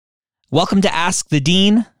Welcome to Ask the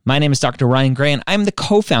Dean. My name is Dr. Ryan Gray, and I'm the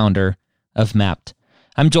co-founder of MAPT.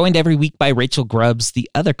 I'm joined every week by Rachel Grubbs, the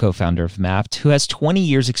other co-founder of MAPT, who has 20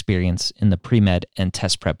 years experience in the pre-med and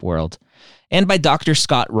test prep world, and by Dr.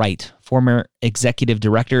 Scott Wright, former executive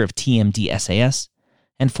director of TMD SAS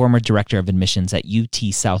and former director of admissions at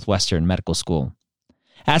UT Southwestern Medical School.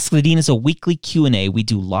 Ask the Dean is a weekly Q&A we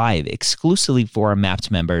do live exclusively for our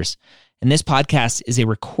MAPT members, and this podcast is a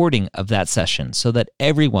recording of that session so that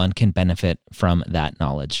everyone can benefit from that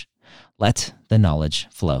knowledge. Let the knowledge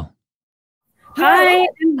flow. Hi,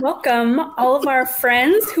 and welcome all of our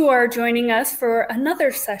friends who are joining us for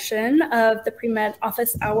another session of the Pre-Med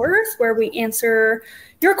Office Hours, where we answer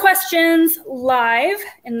your questions live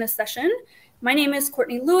in this session. My name is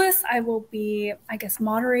Courtney Lewis. I will be,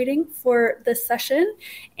 moderating for this session.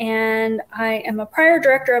 And I am a prior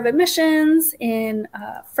director of admissions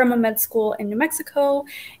from a med school in New Mexico.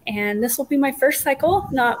 And this will be my first cycle,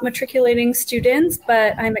 not matriculating students,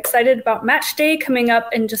 but I'm excited about match day coming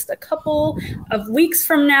up in just a couple of weeks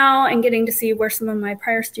from now and getting to see where some of my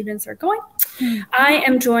prior students are going. I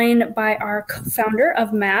am joined by our co-founder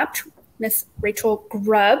of MAPT, Miss Rachel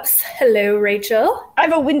Grubbs. Hello, Rachel. I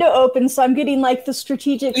have a window open, so I'm getting like the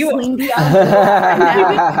strategic swing beyond.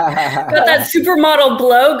 Got that supermodel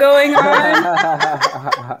glow going on.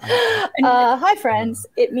 Hi, friends.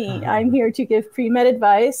 It's me. I'm here to give pre-med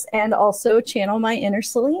advice and also channel my inner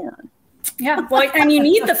Selena. Yeah, well, and you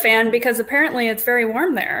need the fan because apparently it's very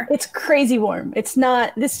warm there. It's crazy warm. It's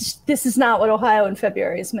not. This is not what Ohio in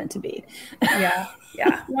February is meant to be. Yeah.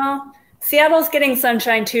 Well, Seattle's getting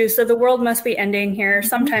sunshine too, so the world must be ending here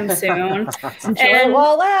sometime soon. And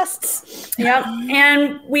while it lasts. Yep.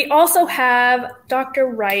 And we also have Dr.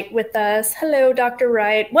 Wright with us. Hello, Dr.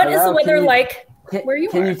 Wright. What is the weather like where you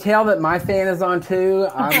are? Can you tell that my fan is on too?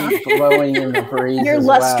 I'm blowing in the breeze. Your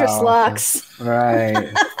lustrous locks. Right.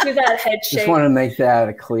 Do that head shake. Just want to make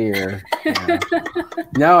that clear. Yeah.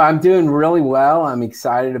 No, I'm doing really well. I'm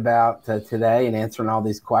excited about today and answering all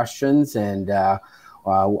these questions, and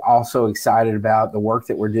also excited about the work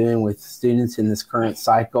that we're doing with students in this current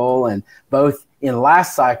cycle, and both in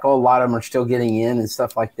last cycle, a lot of them are still getting in and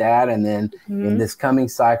stuff like that. And then in this coming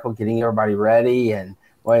cycle, getting everybody ready. And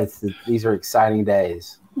boy, these are exciting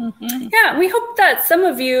days. Mm-hmm. Yeah, we hope that some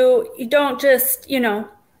of you don't just,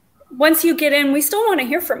 once you get in, we still want to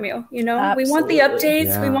hear from you. Absolutely. We want the updates.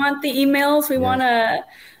 Yeah. We want the emails. We want to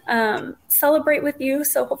celebrate with you.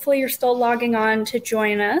 So hopefully you're still logging on to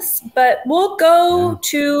join us, but we'll go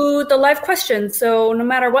to the live questions. So no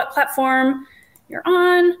matter what platform you're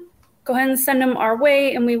on, go ahead and send them our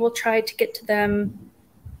way and we will try to get to them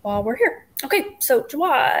while we're here. Okay, so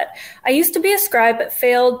Jawad, I used to be a scribe but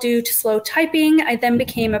failed due to slow typing. I then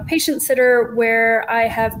became a patient sitter where I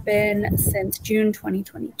have been since June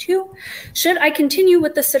 2022. Should I continue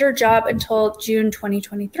with the sitter job until June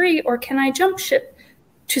 2023 or can I jump ship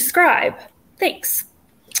to scribe? Thanks.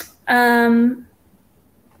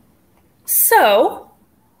 So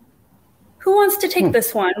who wants to take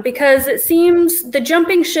this one? Because it seems the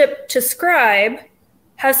jumping ship to scribe,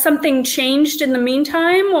 has something changed in the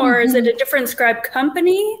meantime, or is it a different scribe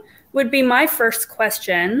company? Would be my first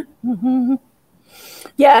question. Mm-hmm.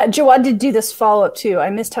 Yeah, Jawad did do this follow-up too. I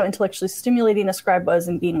missed how intellectually stimulating a scribe was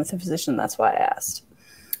and being with a physician. That's why I asked.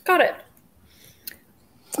 Got it.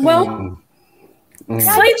 Well,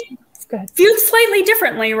 viewed slightly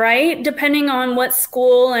differently, right? Depending on what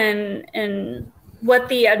school and what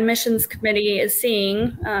the admissions committee is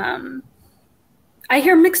seeing. I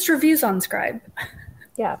hear mixed reviews on scribe.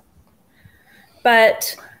 Yeah.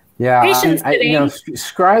 But scribing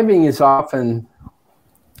is often,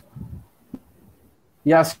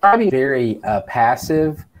 scribing is very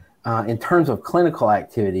passive in terms of clinical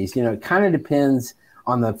activities. It kind of depends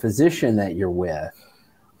on the physician that you're with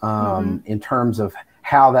in terms of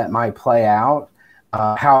how that might play out,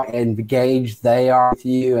 how engaged they are with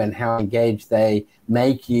you and how engaged they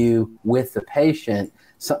make you with the patient.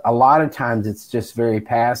 So a lot of times it's just very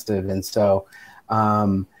passive. And so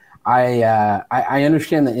I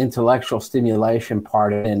understand the intellectual stimulation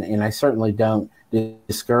part of it, and I certainly don't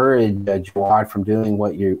discourage Jawad from doing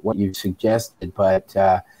what you suggested. But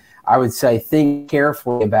I would say think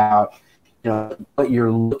carefully about what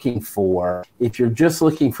you're looking for. If you're just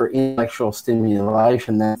looking for intellectual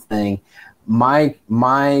stimulation, that thing, my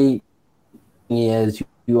is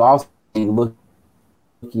you also looking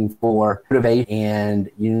for motivation, and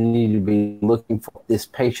you need to be looking for this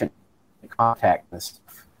patient contact and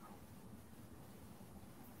stuff.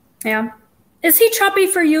 Yeah. Is he choppy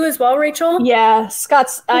for you as well, Rachel? Yeah,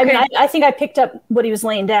 Scott's. Okay. I think I picked up what he was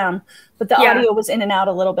laying down, but the audio was in and out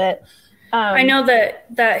a little bit. I know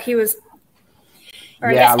that he was.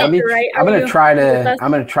 Or yeah, I'm going to try to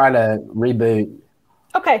reboot.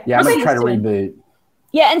 Okay. Yeah, I'm going to try to reboot.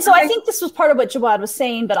 Yeah, and so I think this was part of what Jawad was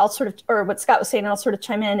saying, but or what Scott was saying, and I'll sort of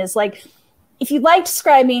chime in, is like, if you liked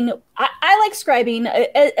scribing, I like scribing.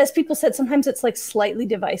 As people said, sometimes it's like slightly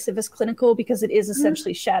divisive as clinical because it is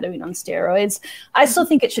essentially shadowing on steroids. I still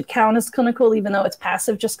think it should count as clinical, even though it's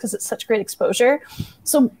passive, just because it's such great exposure.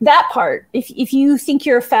 So that part, if you think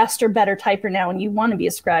you're a faster, better typer now and you want to be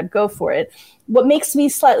a scribe, go for it. What makes me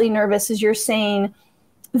slightly nervous is you're saying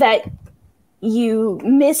that you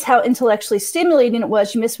miss how intellectually stimulating it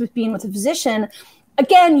was. You miss with being with a physician.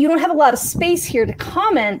 Again, you don't have a lot of space here to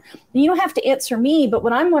comment. You don't have to answer me. But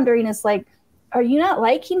what I'm wondering is, like, are you not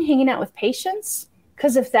liking hanging out with patients?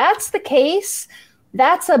 Because if that's the case,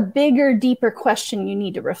 that's a bigger, deeper question you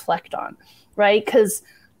need to reflect on, right? Because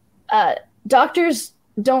doctors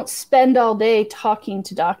don't spend all day talking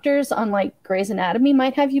to doctors, unlike Grey's Anatomy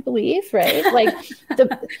might have you believe, right? Like,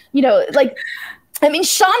 I mean,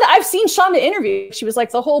 Shonda, I've seen Shonda interview. She was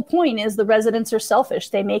like, the whole point is the residents are selfish.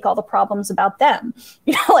 They make all the problems about them.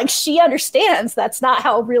 Like, she understands that's not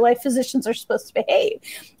how real life physicians are supposed to behave.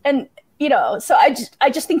 And, so I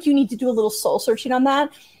just think you need to do a little soul searching on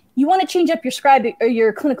that. You want to change up your scribe or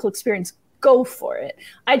your clinical experience, go for it.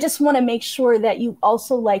 I just want to make sure that you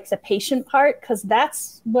also like the patient part, because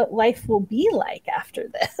that's what life will be like after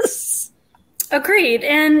this. Agreed.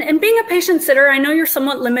 And being a patient sitter, I know you're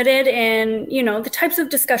somewhat limited in, the types of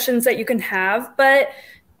discussions that you can have, but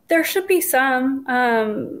there should be some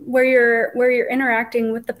where you're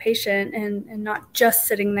interacting with the patient and not just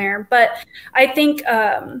sitting there. But I think,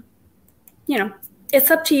 it's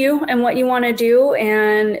up to you and what you want to do.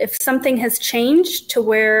 And if something has changed to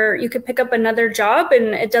where you could pick up another job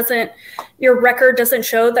and your record doesn't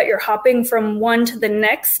show that you're hopping from one to the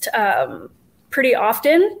next pretty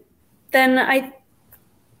often, then I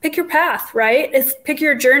pick your path, right? Pick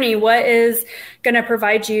your journey. What is going to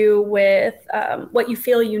provide you with what you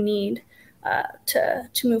feel you need to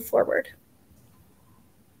move forward?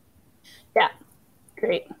 Yeah,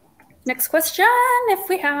 great. Next question, if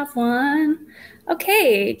we have one.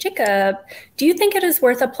 Okay, Jacob, do you think it is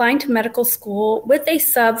worth applying to medical school with a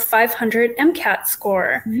sub 500 MCAT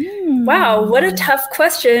score? Wow, what a tough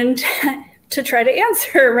question to try to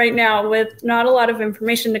answer right now with not a lot of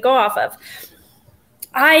information to go off of.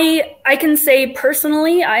 I can say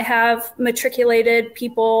personally, I have matriculated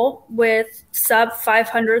people with sub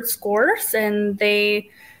 500 scores, and they,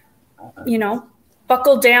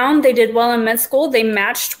 buckled down. They did well in med school. They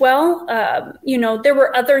matched well. There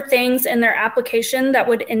were other things in their application that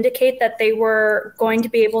would indicate that they were going to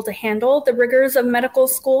be able to handle the rigors of medical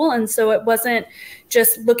school. And so it wasn't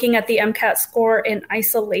just looking at the MCAT score in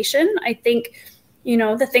isolation. I think,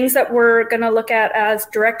 the things that we're going to look at as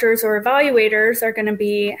directors or evaluators are going to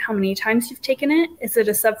be how many times you've taken it. Is it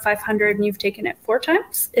a sub 500 and you've taken it 4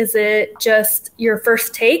 times? Is it just your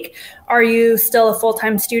first take? Are you still a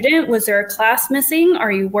full-time student? Was there a class missing?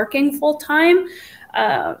 Are you working full-time?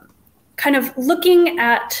 Kind of looking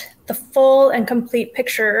at the full and complete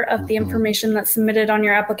picture of the information that's submitted on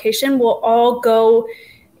your application will all go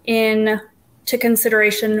into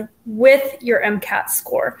consideration with your MCAT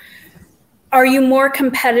score. Are you more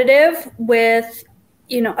competitive with,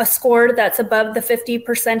 a score that's above the 50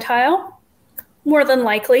 percentile? More than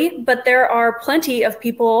likely, but there are plenty of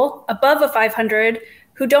people above a 500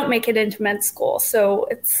 who don't make it into med school. So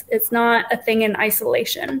it's not a thing in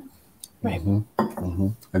isolation. Right.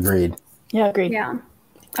 Agreed. Yeah, agreed. Yeah.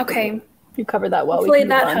 Okay. You covered that well. Hopefully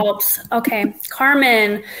that helps. Okay.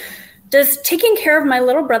 Carmen, does taking care of my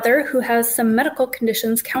little brother who has some medical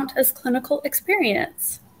conditions count as clinical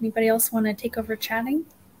experience? Anybody else want to take over chatting?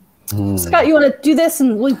 Scott, you want to do this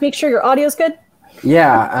and we'll make sure your audio's good?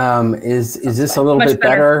 Yeah. Is this a little bit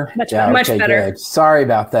better? Much better. Good. Sorry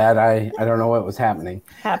about that. I don't know what was happening.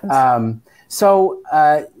 Happens.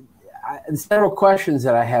 Several questions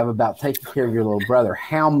that I have about taking care of your little brother.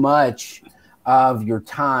 How much of your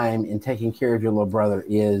time in taking care of your little brother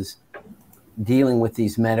is dealing with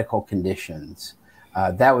these medical conditions?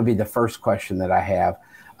 That would be the first question that I have.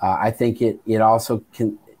 I think it also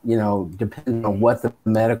can, depending on what the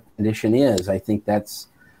medical condition is. I think that's,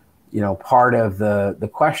 part of the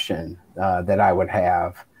question that I would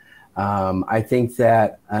have. I think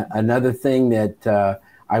that another thing that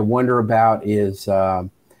I wonder about is do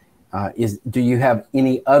you have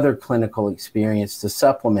any other clinical experience to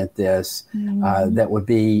supplement this that would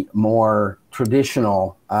be more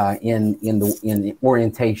traditional in the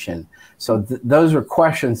orientation? So those are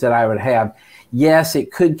questions that I would have. Yes,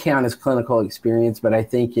 it could count as clinical experience, but I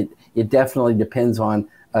think it definitely depends on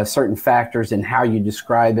certain factors in how you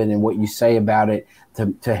describe it and what you say about it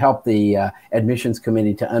to help the admissions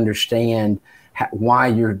committee to understand why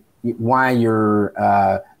you're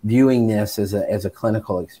viewing this as a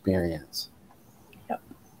clinical experience.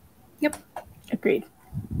 Yep. Agreed.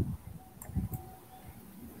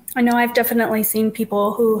 I know I've definitely seen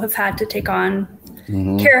people who have had to take on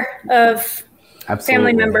care of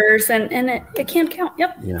family members, and it can count.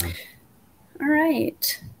 Yep. Yeah. All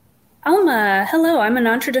right. Alma, hello. I'm a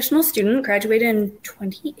non-traditional student, graduated in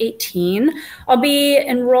 2018. I'll be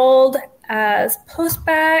enrolled as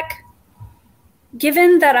post-bac.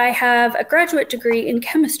 Given that I have a graduate degree in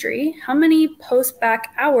chemistry, how many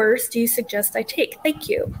post-bac hours do you suggest I take? Thank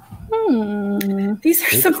you. These are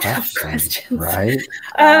Good some tough questions. Right?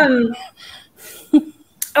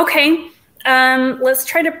 Okay. Let's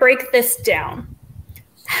try to break this down.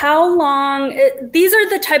 How long, these are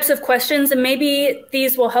the types of questions, and maybe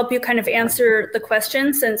these will help you kind of answer the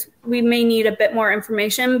question since we may need a bit more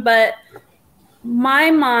information, but my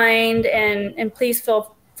mind, and please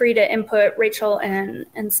feel free to input Rachel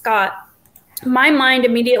and Scott, my mind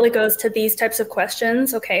immediately goes to these types of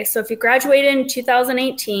questions. Okay, so if you graduated in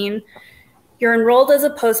 2018, you're enrolled as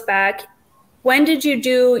a post-bac, when did you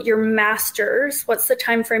do your master's? What's the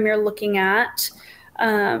time frame you're looking at?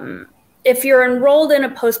 If you're enrolled in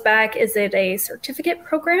a post-bac, is it a certificate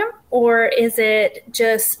program or is it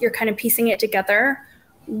just you're kind of piecing it together?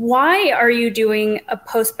 Why are you doing a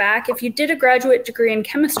post-bac? If you did a graduate degree in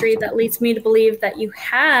chemistry, that leads me to believe that you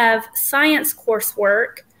have science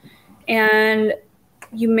coursework and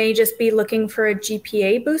you may just be looking for a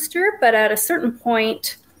GPA booster, but at a certain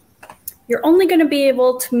point, you're only going to be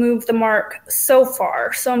able to move the mark so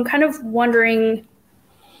far. So I'm kind of wondering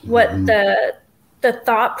what the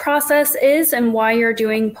thought process is and why you're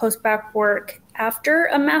doing post-bac work after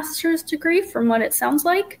a master's degree, from what it sounds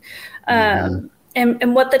like, and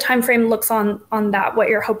what the time frame looks on that, what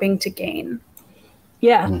you're hoping to gain.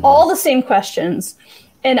 Yeah, all the same questions.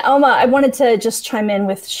 And Alma, I wanted to just chime in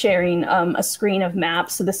with sharing a screen of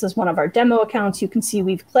maps. So this is one of our demo accounts. You can see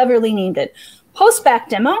we've cleverly named it Post-Bac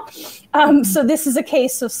Demo. So this is a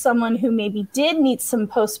case of someone who maybe did need some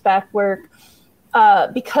post-bac work,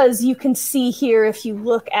 because you can see here, if you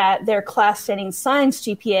look at their class-setting science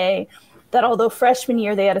GPA, that although freshman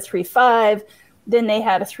year they had a 3.5, then they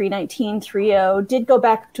had a 3.19, 3.0, did go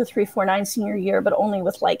back to a 3.49 senior year, but only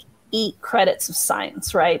with like 8 credits of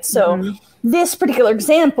science, right? So this particular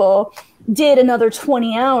example did another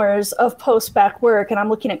 20 hours of post-bac work, and I'm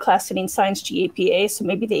looking at class-setting science GPA, so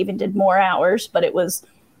maybe they even did more hours, but it was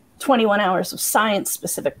 21 hours of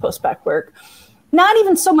science-specific post-bac work. Not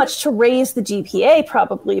even so much to raise the GPA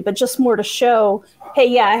probably, but just more to show, hey,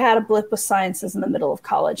 yeah, I had a blip with sciences in the middle of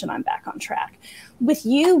college and I'm back on track. With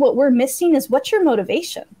you, what we're missing is what's your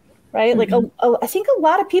motivation, right? Like I think a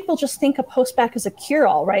lot of people just think a post-bac is a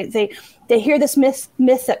cure-all, right? They hear this myth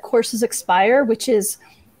that courses expire, which is,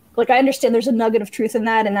 like, I understand there's a nugget of truth in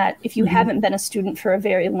that, and that if you haven't been a student for a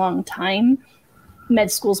very long time,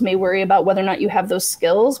 med schools may worry about whether or not you have those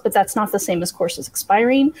skills, but that's not the same as courses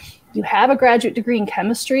expiring. You have a graduate degree in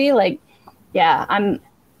chemistry, like, yeah,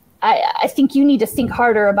 I think you need to think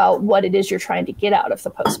harder about what it is you're trying to get out of the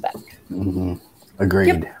post-bac.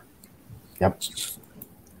 Agreed. Yep.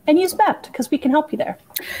 And use MEPT, because we can help you there.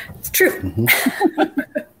 It's true.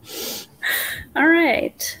 All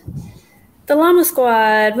right. The Llama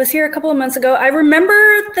Squad was here a couple of months ago. I remember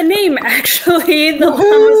the name, actually, the Llama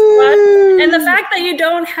Squad. And the fact that you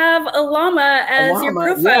don't have a llama as your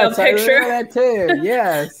profile picture. I remember that too,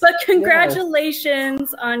 yes. But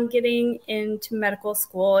congratulations on getting into medical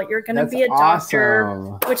school. You're going to be a doctor,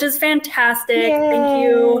 which is fantastic. Yay. Thank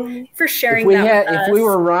you for sharing that with us. If we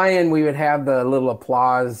were Ryan, we would have the little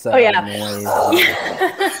applause noise.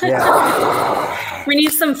 Yeah. We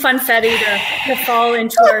need some funfetti to fall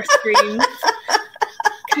into our screen.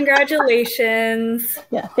 Congratulations.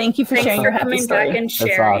 Yeah, thank you for sharing your happy story. Back and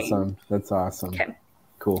sharing. That's awesome. Okay.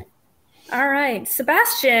 Cool. All right,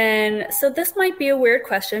 Sebastian. So this might be a weird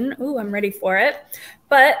question. Ooh, I'm ready for it.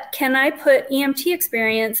 But can I put EMT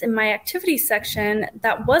experience in my activities section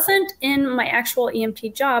that wasn't in my actual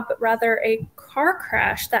EMT job, but rather a car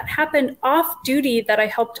crash that happened off duty that I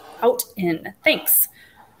helped out in? Thanks.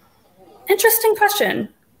 Interesting question.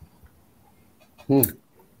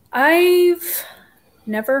 I've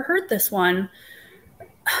never heard this one.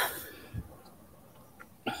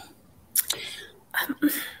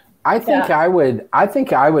 I think I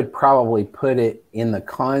would probably put it in the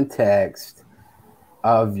context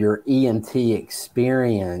of your EMT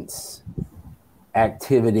experience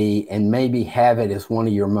activity and maybe have it as one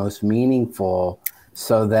of your most meaningful,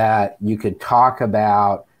 so that you could talk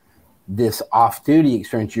about this off-duty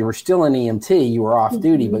experience. You were still an EMT, you were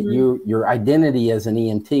off-duty, but your identity as an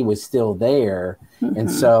EMT was still there.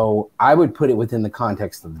 And so I would put it within the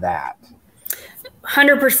context of that.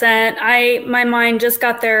 100%. My mind just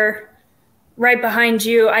got there right behind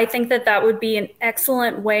you. I think that would be an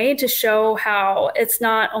excellent way to show how it's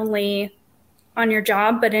not only on your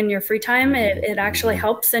job, but in your free time, it actually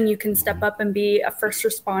helps, and you can step up and be a first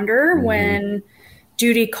responder when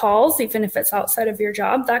duty calls, even if it's outside of your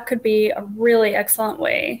job. That could be a really excellent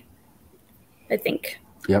way, I think,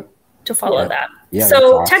 to follow that. Yeah,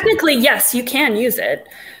 so awesome. Technically, yes, you can use it.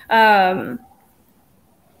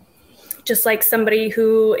 Just like somebody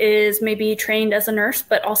who is maybe trained as a nurse,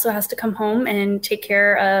 but also has to come home and take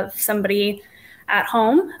care of somebody at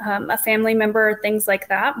home, a family member, things like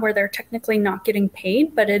that, where they're technically not getting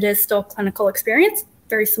paid, but it is still clinical experience,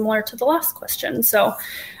 very similar to the last question. So,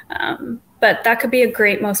 but that could be a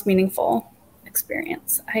great, most meaningful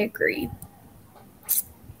experience. I agree.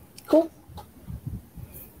 Cool.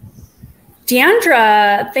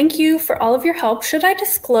 Deandra, thank you for all of your help. Should I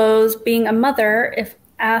disclose being a mother if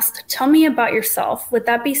asked, tell me about yourself? Would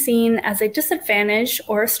that be seen as a disadvantage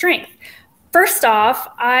or a strength? First off,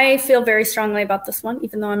 I feel very strongly about this one,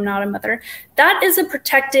 even though I'm not a mother. That is a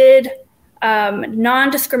protected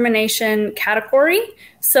non-discrimination category.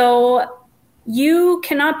 So you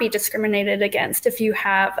cannot be discriminated against if you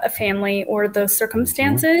have a family or those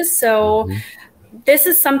circumstances. So this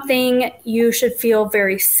is something you should feel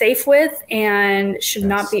very safe with and should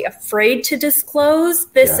not be afraid to disclose.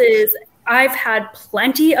 I've had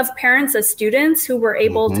plenty of parents as students who were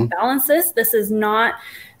able to balance this. This is not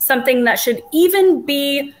something that should even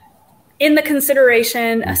be in the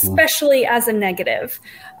consideration, especially as a negative.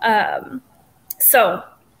 So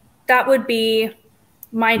that would be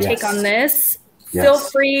my take on this. Feel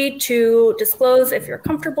free to disclose if you're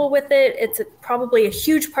comfortable with it. It's probably a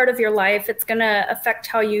huge part of your life. It's going to affect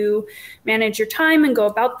how you manage your time and go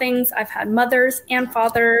about things. I've had mothers and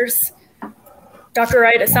fathers. Dr.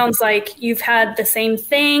 Wright, it sounds like you've had the same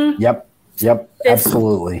thing. Yep,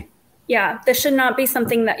 absolutely. Yeah, this should not be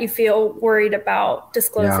something that you feel worried about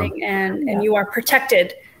disclosing, and you are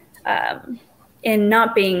protected in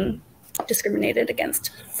not being discriminated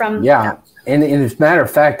against from that. And as a matter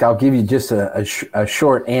of fact, I'll give you just a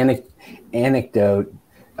short anecdote.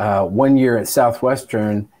 1 year at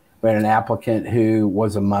Southwestern, we had an applicant who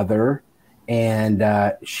was a mother, and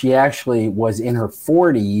she actually was in her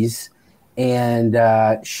 40s, and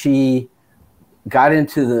she got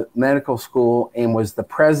into the medical school and was the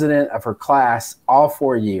president of her class all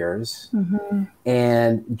 4 years,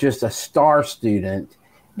 and just a star student.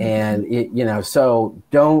 And so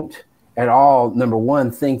don't at all, number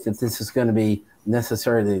one, think that this is going to be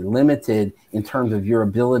necessarily limited in terms of your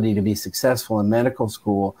ability to be successful in medical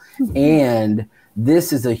school. And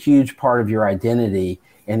this is a huge part of your identity.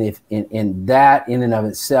 And if in that in and of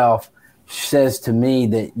itself says to me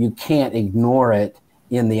that you can't ignore it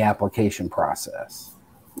in the application process.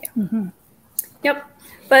 Yep.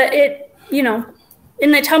 But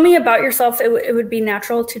in the tell me about yourself, it would be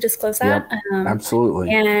natural to disclose that.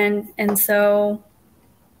 Absolutely. And so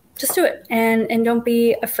just do it, and don't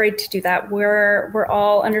be afraid to do that. We're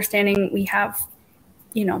all understanding. We have,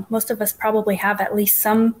 most of us probably have at least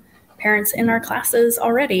some parents in our classes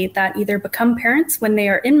already that either become parents when they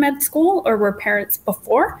are in med school or were parents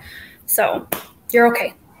before. So you're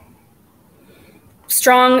okay.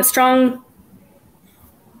 Strong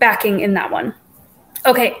backing in that one.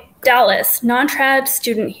 Okay, Dallas, non-trad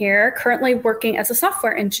student here, currently working as a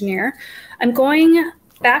software engineer. I'm going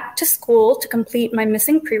back to school to complete my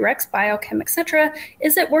missing prereqs, biochem, etc.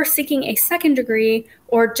 Is it worth seeking a second degree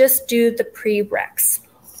or just do the prereqs?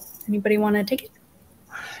 Anybody want to take it?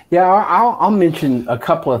 Yeah, I'll mention a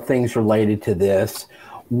couple of things related to this.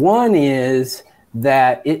 One is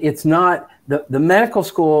that it's not, the medical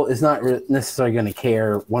school is not necessarily going to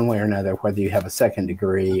care one way or another whether you have a second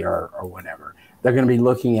degree or whatever. They're going to be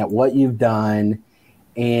looking at what you've done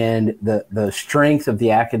and the strength of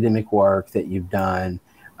the academic work that you've done.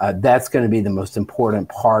 That's going to be the most important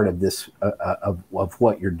part of this, of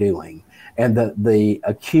what you're doing. And the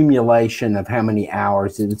accumulation of how many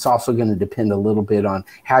hours, it's also going to depend a little bit on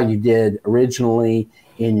how you did originally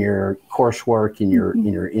in your coursework, in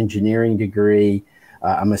your engineering degree.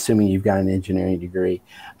 I'm assuming you've got an engineering degree.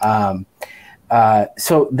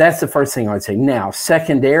 So that's the first thing I would say. Now,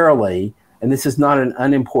 secondarily, and this is not an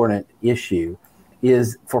unimportant issue,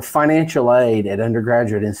 is for financial aid at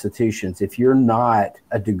undergraduate institutions, if you're not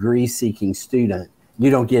a degree-seeking student,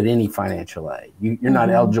 you don't get any financial aid. You're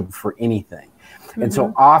not eligible for anything. And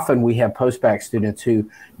so often we have post-bac students who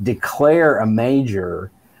declare a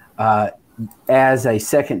major as a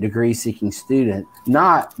second degree seeking student,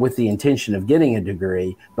 not with the intention of getting a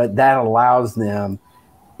degree, but that allows them.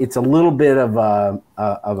 It's a little bit of a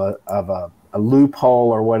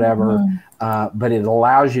loophole or whatever, but it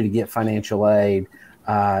allows you to get financial aid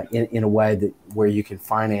in a way where you can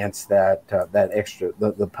finance that extra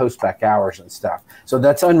the post-bac hours and stuff. So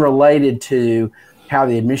that's unrelated to how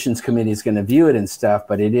the admissions committee is going to view it and stuff,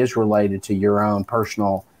 but it is related to your own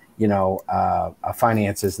personal,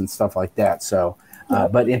 finances and stuff like that. So,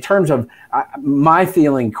 but in terms of my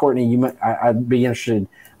feeling, Courtney, I'd be interested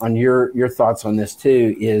on your thoughts on this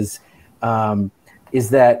too. Is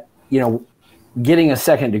that getting a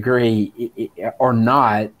second degree or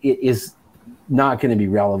not is not going to be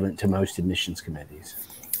relevant to most admissions committees.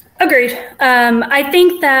 Agreed. I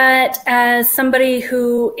think that as somebody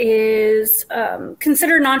who is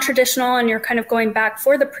considered non-traditional and you're kind of going back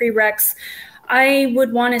for the prereqs, I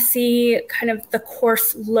would want to see kind of the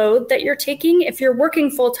course load that you're taking. If you're working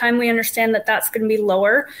full-time, we understand that that's going to be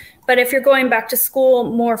lower. But if you're going back to school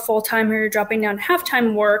more full-time or you're dropping down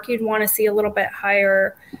half-time work, you'd want to see a little bit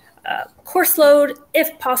higher course load.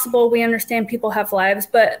 If possible, we understand people have lives.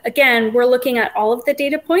 But again, we're looking at all of the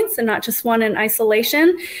data points and not just one in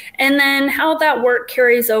isolation. And then how that work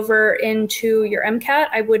carries over into your MCAT.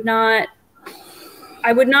 I would not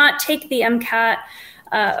take the MCAT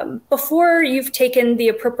before you've taken the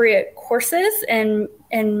appropriate courses and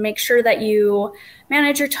make sure that you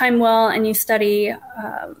manage your time well and you study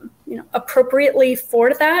appropriately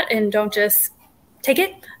for that and don't just take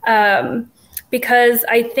it. Because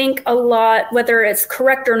I think a lot, whether it's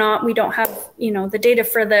correct or not, we don't have, the data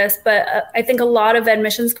for this, but I think a lot of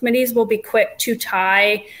admissions committees will be quick to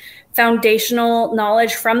tie foundational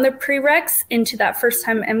knowledge from the prereqs into that first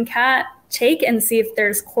time MCAT take and see if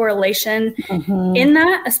there's correlation in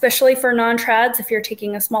that, especially for non-trads if you're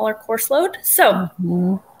taking a smaller course load. So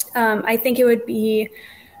I think it would be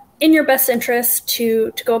in your best interest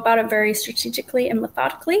to go about it very strategically and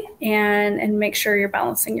methodically and make sure you're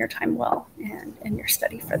balancing your time well and your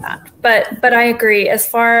study for that. But I agree, as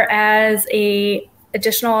far as a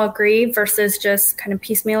additional degree versus just kind of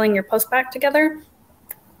piecemealing your post-bac together,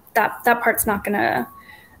 that part's not going to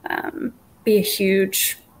be a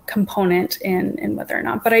huge component in whether or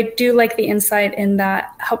not. But I do like the insight in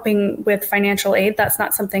that helping with financial aid. That's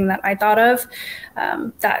not something that I thought of.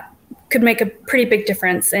 That could make a pretty big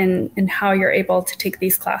difference in how you're able to take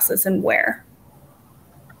these classes and where.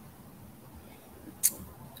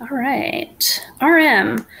 All right.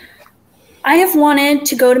 RM. I have wanted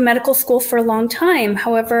to go to medical school for a long time.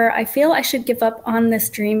 However, I feel I should give up on this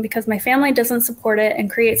dream because my family doesn't support it and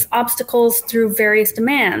creates obstacles through various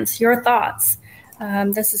demands. Your thoughts?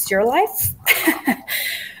 This is your life.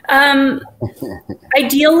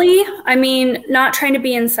 Ideally, not trying to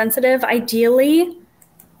be insensitive, ideally,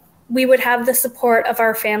 we would have the support of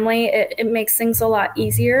our family. It makes things a lot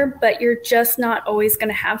easier, but you're just not always going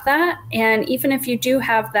to have that. And even if you do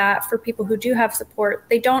have that, for people who do have support,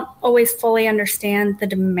 they don't always fully understand the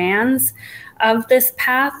demands of this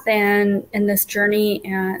path and this journey,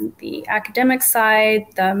 and the academic side,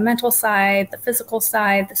 the mental side, the physical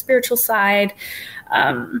side, the spiritual side.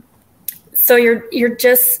 So you're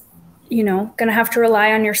just going to have to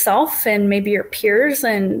rely on yourself and maybe your peers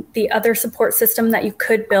and the other support system that you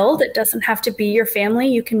could build. It doesn't have to be your family.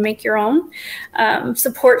 You can make your own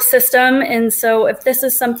support system. And so if this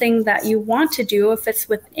is something that you want to do, if it's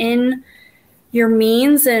within your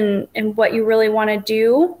means and what you really want to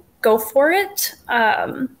do, go for it.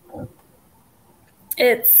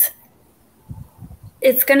 It's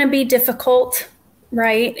going to be difficult,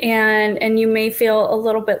 right? And you may feel a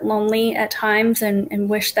little bit lonely at times and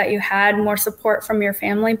wish that you had more support from your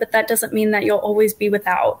family, but that doesn't mean that you'll always be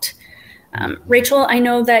without. Rachel, I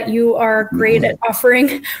know that you are great at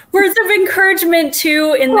offering words of encouragement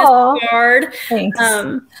too in this regard. Thanks.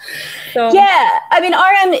 Yeah,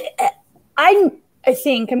 RM, I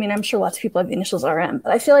think, I'm sure lots of people have the initials RM,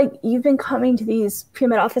 but I feel like you've been coming to these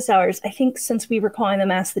pre-med office hours, I think, since we were calling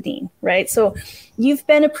them Ask the Dean, right? So you've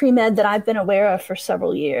been a pre-med that I've been aware of for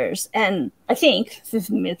several years. And I think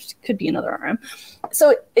it could be another RM.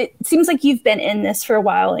 So it seems like you've been in this for a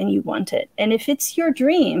while and you want it. And if it's your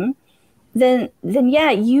dream, then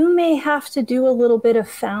yeah, you may have to do a little bit of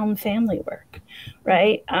found family work,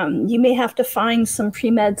 right? You may have to find some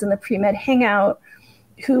pre-meds in the pre-med hangout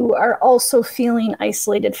who are also feeling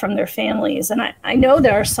isolated from their families. And I know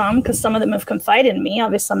there are some, because some of them have confided in me.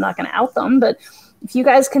 Obviously, I'm not going to out them, but if you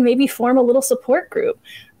guys can maybe form a little support group.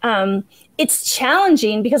 It's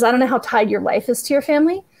challenging because I don't know how tied your life is to your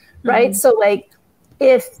family, right? Mm-hmm. So like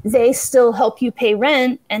if they still help you pay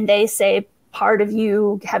rent and they say, part of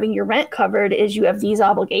you having your rent covered is you have these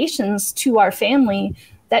obligations to our family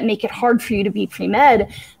that make it hard for you to be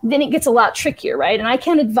pre-med, then it gets a lot trickier, right? And I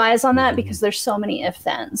can't advise on that because there's so many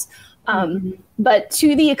if-thens. But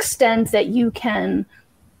to the extent that you can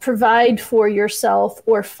provide for yourself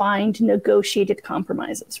or find negotiated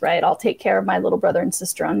compromises, right? I'll take care of my little brother and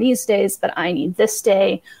sister on these days, but I need this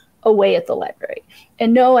day away at the library.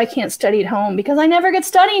 And no, I can't study at home because I never get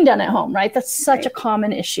studying done at home, right? That's such a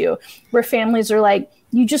common issue where families are like,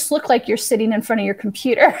 you just look like you're sitting in front of your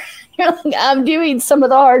computer. You're like, I'm doing some of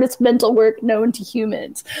the hardest mental work known to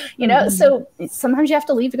humans, you know? So sometimes you have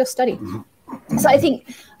to leave to go study. So I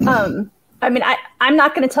think, I'm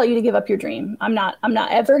not going to tell you to give up your dream. I'm not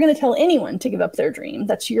ever going to tell anyone to give up their dream.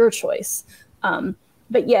 That's your choice.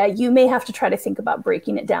 But yeah, you may have to try to think about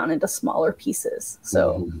breaking it down into smaller pieces.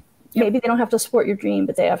 So maybe they don't have to support your dream,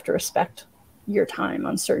 but they have to respect your time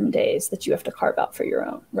on certain days that you have to carve out for your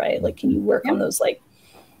own, right? Like, can you work on those like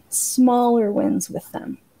smaller wins with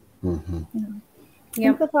them?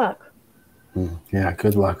 Good luck. Yeah,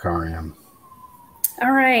 good luck, RM.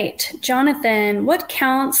 All right, Jonathan, what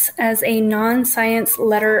counts as a non-science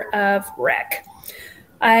letter of rec?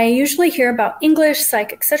 I usually hear about English,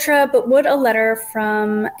 psych, etc., but would a letter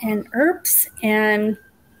from an herbs and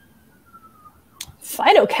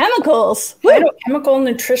phytochemical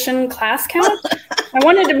nutrition class count? I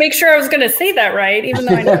wanted to make sure I was going to say that right, even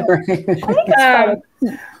though I know.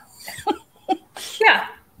 Yeah.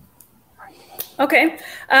 Okay.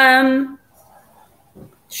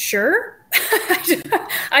 Sure.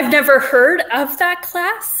 I've never heard of that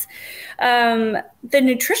class. The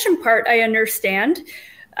nutrition part, I understand.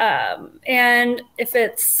 And if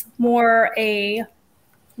it's more a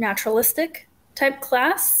naturalistic type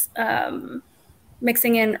class,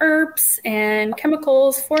 mixing in herbs and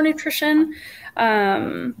chemicals for nutrition,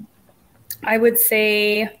 I would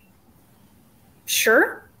say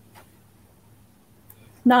sure.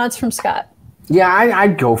 Nods from Scott. Yeah,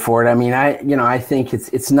 I'd go for it. I mean, I think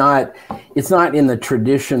it's not in the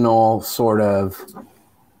traditional sort of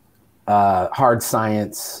hard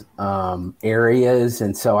science areas,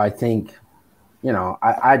 and so I think,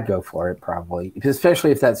 I'd go for it probably,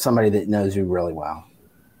 especially if that's somebody that knows you really well.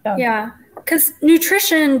 Yeah, because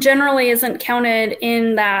nutrition generally isn't counted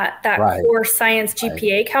in that core science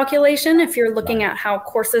GPA calculation if you're looking at how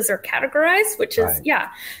courses are categorized, which is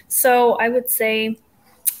So I would say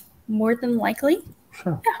more than likely.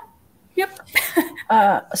 Sure. Yeah. Yep.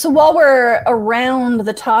 So while we're around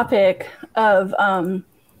the topic of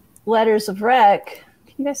letters of rec,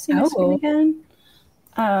 can you guys see my screen again?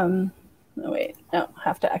 Have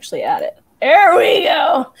to actually add it. There we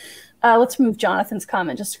go. Let's move Jonathan's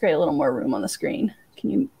comment just to create a little more room on the screen. Can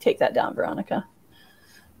you take that down, Veronica?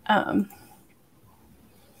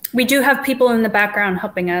 We do have people in the background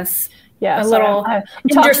helping us. Yeah, little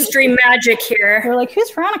industry magic here. We're like,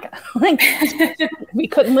 who's Veronica? Like, we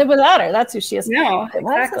couldn't live without her. That's who she is. No,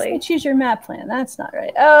 exactly. Choose your map plan. That's not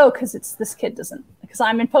right. Oh, because this kid doesn't. Because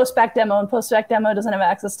I'm in post-bac demo, and post-bac demo doesn't have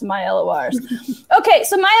access to my LORs. Okay,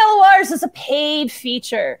 so my LORs is a paid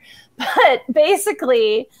feature, but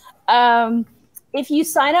basically, if you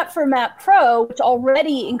sign up for Map Pro, which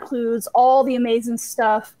already includes all the amazing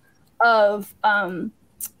stuff of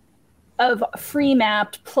free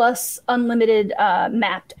mapped plus unlimited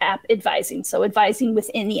mapped app advising. So advising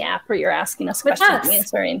within the app where you're asking us questions and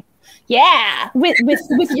answering. Yeah,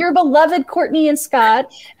 with your beloved Courtney and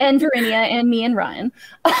Scott and Verinia and me and Ryan.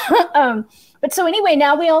 But so anyway,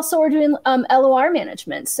 now we also are doing LOR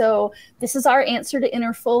management. So this is our answer to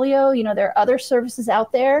Interfolio. There are other services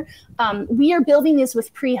out there. We are building these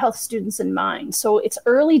with pre-health students in mind. So it's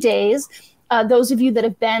early days. Those of you that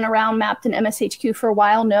have been around Mapped and MSHQ for a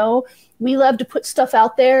while know we love to put stuff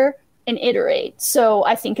out there and iterate. So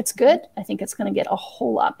I think it's good. I think it's going to get a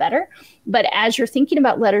whole lot better. But as you're thinking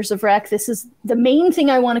about letters of rec, this is the main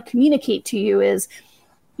thing I want to communicate to you is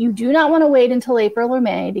you do not want to wait until April or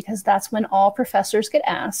May because that's when all professors get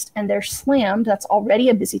asked and they're slammed. That's already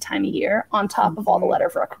a busy time of year on top of all the letter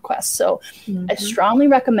of rec requests. So I strongly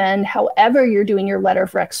recommend, however you're doing your letter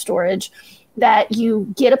of rec storage, that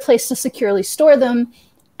you get a place to securely store them.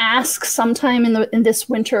 Ask sometime in this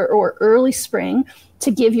winter or early spring to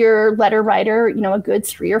give your letter writer, a good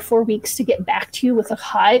 3 or 4 weeks to get back to you with a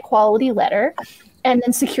high quality letter, and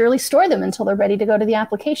then securely store them until they're ready to go to the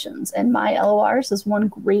applications. And my LORs is one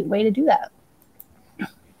great way to do that.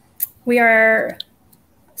 We are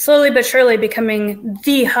slowly but surely becoming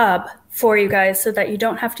the hub for you guys so that you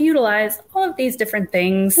don't have to utilize all of these different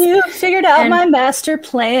things. You figured out my master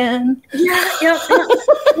plan. Yeah.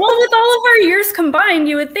 Well, with all of our years combined,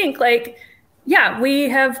 you would think yeah, we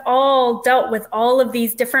have all dealt with all of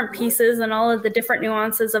these different pieces and all of the different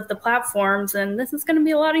nuances of the platforms, and this is going to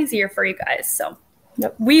be a lot easier for you guys. So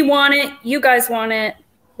we want it. You guys want it.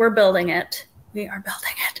 We're building it. We are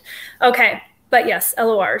building it. Okay. But yes,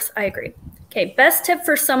 LORs, I agree. Okay. Best tip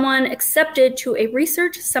for someone accepted to a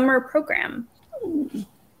research summer program.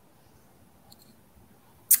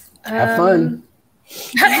 Have fun.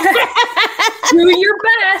 Do your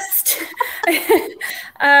best.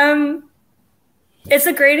 It's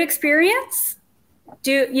a great experience.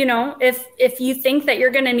 If you think that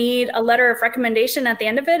you're going to need a letter of recommendation at the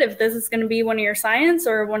end of it, if this is going to be one of your science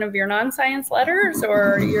or one of your non-science letters,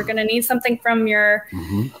 or you're going to need something from your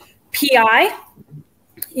PI,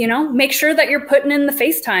 make sure that you're putting in the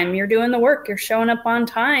face time. You're doing the work. You're showing up on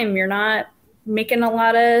time. You're not making a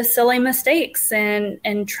lot of silly mistakes,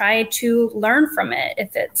 and try to learn from it.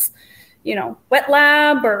 If it's, wet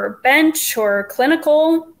lab or bench or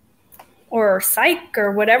clinical or psych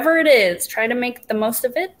or whatever it is, try to make the most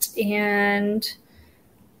of it, and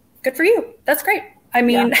good for you. That's great. I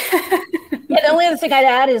mean, the only other thing I'd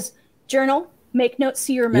add is journal, make notes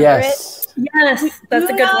so you remember it. Yes, that's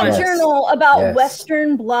a good one. Journal about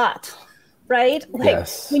Western blot, right? Like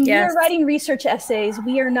when you're writing research essays,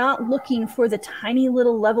 we are not looking for the tiny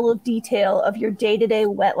little level of detail of your day-to-day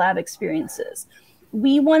wet lab experiences.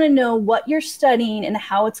 We want to know what you're studying and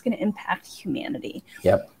how it's going to impact humanity.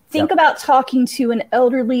 Think about talking to an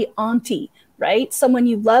elderly auntie, right? Someone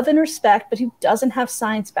you love and respect, but who doesn't have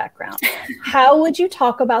science background. How would you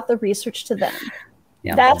talk about the research to them?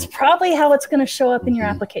 That's probably how it's going to show up in your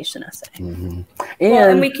application essay.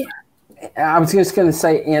 And I was just going to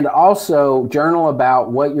say, and also journal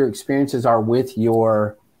about what your experiences are with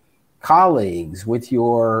your colleagues, with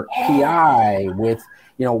your PI, with,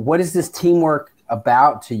 what is this teamwork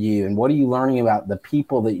about to you, and what are you learning about the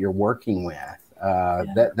people that you're working with?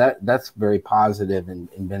 That's very positive and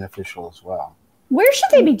beneficial as well. Where should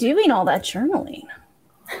they be doing all that journaling?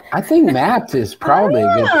 I think Mapped is probably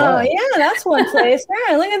a good place. Oh, yeah, that's one place.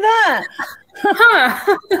 Yeah, look at that.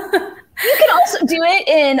 You can also do it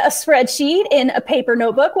in a spreadsheet, in a paper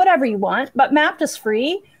notebook, whatever you want. But Mapped is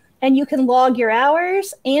free, and you can log your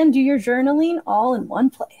hours and do your journaling all in one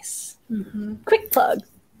place. Quick plug.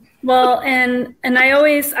 Well, and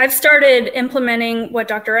I've started implementing what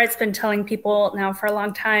Dr. Wright's been telling people now for a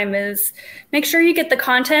long time is make sure you get the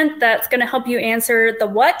content that's going to help you answer the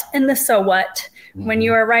what and the so what when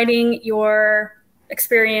you are writing your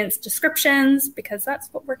experience descriptions, because that's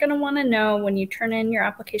what we're going to want to know when you turn in your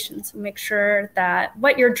application. So make sure that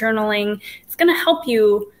what you're journaling is going to help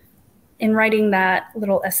you in writing that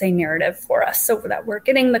little essay narrative for us so that we're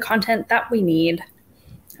getting the content that we need.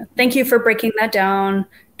 Thank you for breaking that down,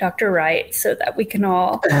 Dr. Wright, so that we can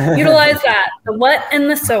all utilize that, the what and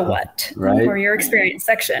the so what for your experience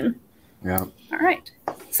section. Yeah. All right.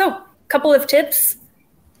 So a couple of tips,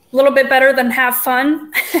 a little bit better than have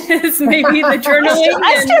fun is maybe the journaling.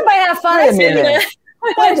 I stand by have fun. Wait a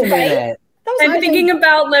minute. I'm thinking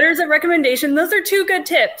about letters of recommendation. Those are two good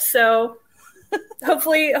tips. So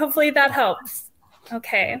hopefully that helps.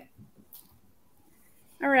 Okay.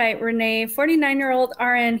 All right, Renee, 49-year-old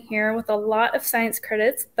RN here with a lot of science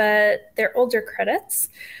credits, but they're older credits.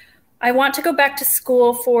 I want to go back to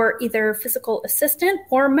school for either physical assistant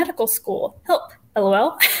or medical school. Help,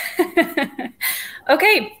 LOL.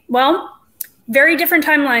 Okay, well, very different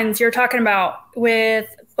timelines you're talking about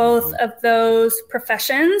with both of those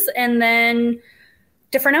professions, and then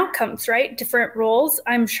different outcomes, right? Different roles.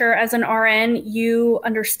 I'm sure as an RN, you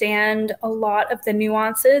understand a lot of the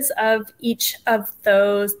nuances of each of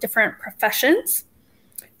those different professions.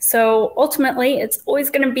 So ultimately, it's always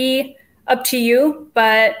going to be up to you,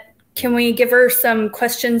 but can we give her some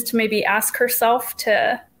questions to maybe ask herself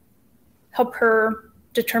to help her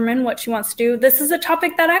determine what she wants to do? This is a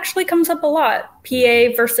topic that actually comes up a lot, PA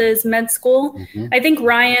versus med school. I think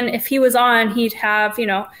Ryan, if he was on, he'd have,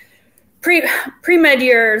 pre-med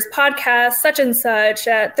years podcast such and such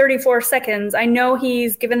at 34 seconds. I know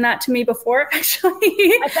he's given that to me before, actually.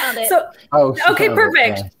 I found it. So, okay,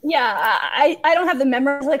 perfect. Yeah, I don't have the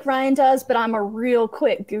memory like Ryan does, but I'm a real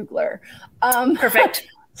quick Googler. Perfect.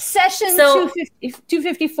 Session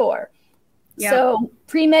 254. Yep. So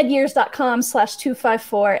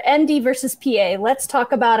premedyears.com/254, ND versus PA. Let's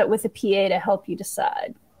talk about it with a PA to help you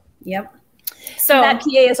decide. Yep. So and that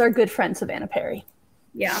PA is our good friend, Savannah Perry.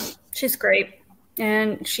 Yeah, she's great.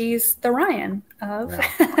 And she's the Ryan of,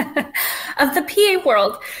 of the PA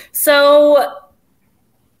world. So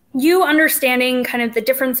you understanding kind of the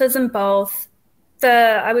differences in both,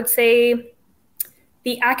 I would say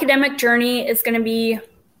the academic journey is going to be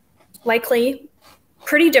likely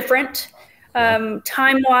pretty different.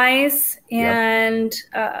 time-wise and,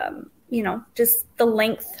 just the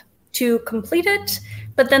length to complete it.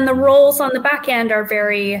 But then the roles on the back end are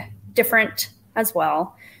very different as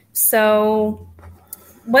well. So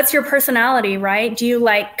what's your personality, right? Do you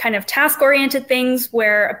like kind of task-oriented things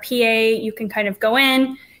where a PA, you can kind of go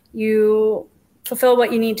in, you fulfill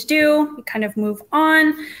what you need to do, you kind of move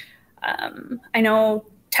on. I know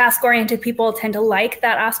task-oriented people tend to like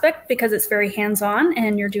that aspect because it's very hands-on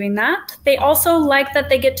and you're doing that. They also like that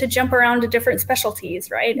they get to jump around to different specialties,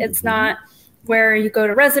 right? Mm-hmm. It's not where you go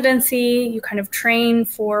to residency, you kind of train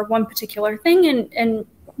for one particular thing, and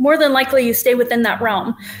more than likely you stay within that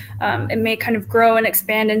realm. It may kind of grow and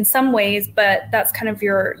expand in some ways, but that's kind of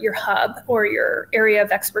your hub or your area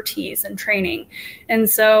of expertise and training. And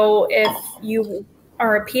so if you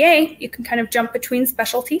are a PA, you can kind of jump between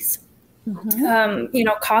specialties. Mm-hmm.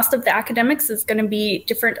 Cost of the academics is going to be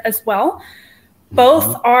different as well.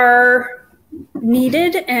 Both are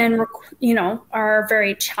needed and, are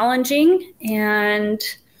very challenging. And,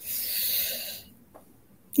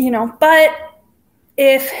 but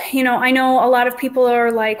if, I know a lot of people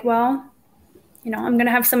are like, well, I'm going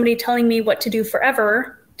to have somebody telling me what to do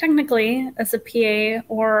forever. Technically, as a PA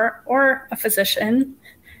or a physician,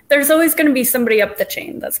 there's always going to be somebody up the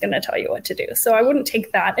chain that's going to tell you what to do. So I wouldn't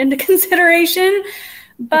take that into consideration.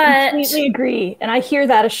 But I completely agree. And I hear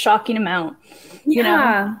that a shocking amount.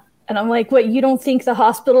 And I'm like, what, you don't think the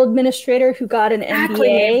hospital administrator who got an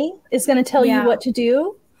MBA is going to tell you what to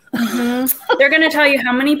do? Mm-hmm. They're going to tell you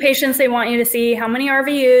how many patients they want you to see, how many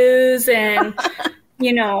RVUs, and,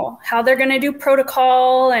 how they're going to do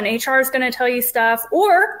protocol, and HR is going to tell you stuff.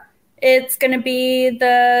 Or it's going to be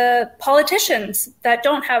the politicians that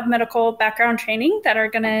don't have medical background training that are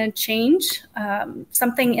going to change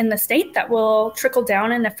something in the state that will trickle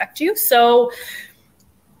down and affect you. So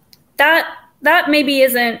that maybe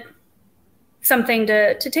isn't something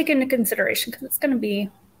to take into consideration, because it's going to be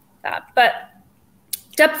that. But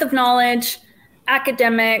depth of knowledge,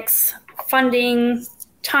 academics, funding,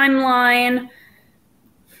 timeline,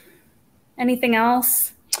 anything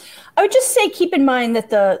else? I would just say keep in mind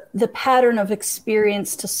that the pattern of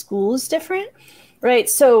experience to school is different, right?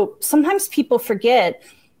 So sometimes people forget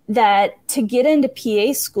that to get into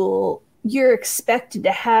PA school, you're expected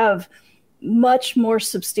to have much more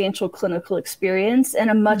substantial clinical experience and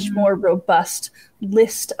a much more robust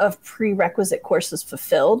list of prerequisite courses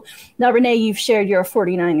fulfilled. Now, Renee, you've shared you're a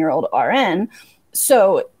 49-year-old RN,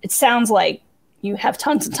 so it sounds like you have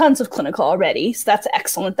tons and tons of clinical already. So that's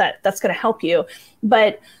excellent. That's going to help you.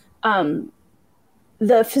 But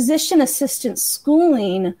the physician assistant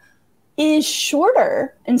schooling is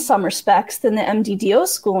shorter in some respects than the MDDO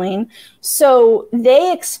schooling. So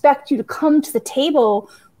they expect you to come to the table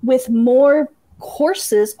with more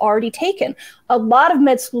courses already taken. A lot of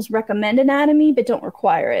med schools recommend anatomy, but don't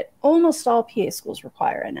require it. Almost all PA schools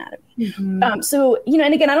require anatomy. Mm-hmm.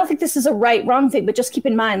 And again, I don't think this is a right-wrong thing, but just keep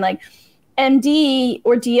in mind, like, MD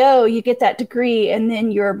or DO, you get that degree and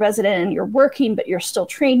then you're a resident and you're working, but you're still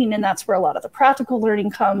training. And that's where a lot of the practical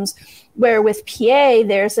learning comes. Where with PA,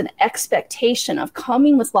 there's an expectation of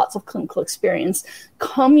coming with lots of clinical experience,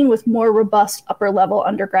 coming with more robust upper level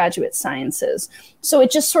undergraduate sciences. So it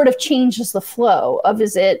just sort of changes the flow of,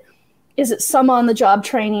 is it some on the job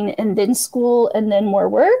training and then school and then more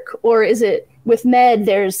work? Or is it with med,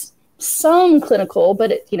 there's some clinical,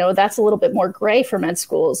 but that's a little bit more gray for med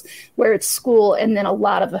schools, where it's school and then a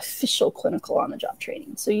lot of official clinical on the job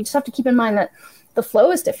training. So you just have to keep in mind that the flow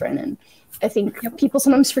is different. And I think people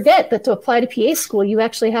sometimes forget that to apply to PA school, you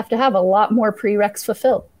actually have to have a lot more prereqs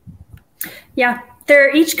fulfilled. Yeah,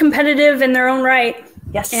 they're each competitive in their own right.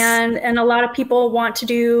 Yes. And a lot of people want to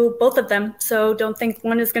do both of them. So don't think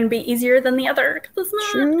one is going to be easier than the other, because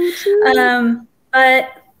it's not. True.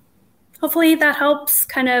 But hopefully that helps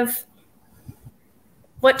kind of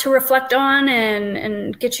what to reflect on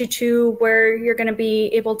and get you to where you're going to be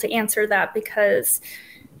able to answer that, because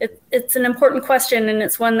it's an important question, and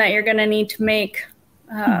it's one that you're going to need to make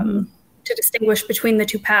to distinguish between the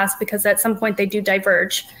two paths, because at some point they do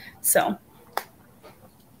diverge. So,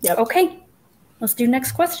 Okay, let's do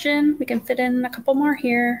next question. We can fit in a couple more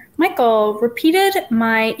here. Michael repeated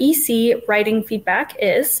my EC writing feedback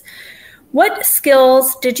is, what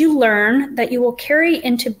skills did you learn that you will carry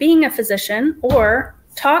into being a physician, or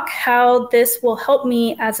talk how this will help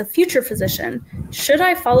me as a future physician? Should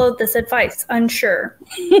I follow this advice? Unsure.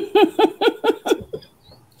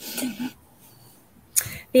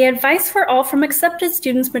 The advice for all from accepted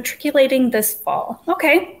students matriculating this fall.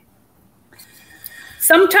 Okay.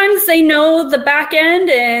 Sometimes they know the back end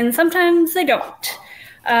and sometimes they don't.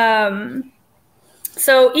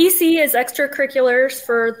 So EC is extracurriculars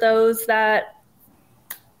for those that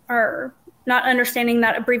are not understanding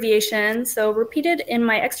that abbreviation. So repeated in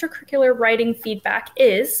my extracurricular writing feedback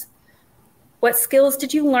is, what skills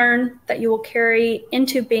did you learn that you will carry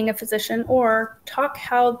into being a physician, or talk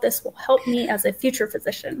how this will help me as a future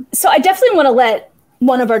physician? So I definitely want to let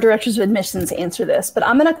one of our directors of admissions answer this, but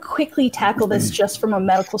I'm going to quickly tackle this just from a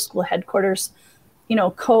medical school headquarters,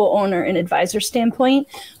 co-owner and advisor standpoint,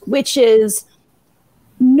 which is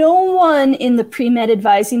no one in the pre-med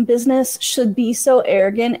advising business should be so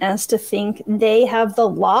arrogant as to think they have the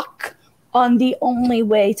lock on the only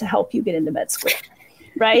way to help you get into med school.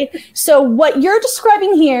 Right? So what you're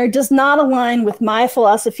describing here does not align with my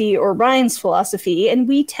philosophy or Ryan's philosophy. And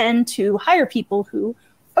we tend to hire people who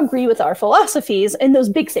agree with our philosophies and those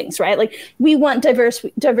big things, right? Like we want diverse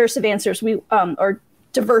answers. Or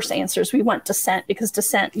diverse answers. We want dissent because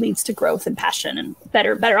dissent leads to growth and passion and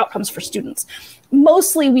better outcomes for students.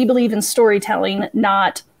 Mostly we believe in storytelling,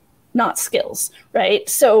 not skills, right?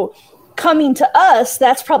 So coming to us,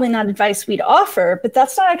 that's probably not advice we'd offer, but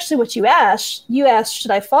that's not actually what you asked. You asked,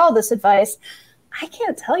 should I follow this advice? I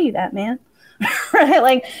can't tell you that, man. Right?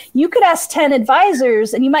 Like you could ask 10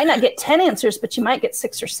 advisors and you might not get 10 answers, but you might get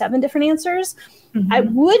 6 or 7 different answers. Mm-hmm. I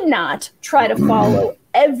would not try to follow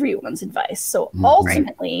everyone's advice. So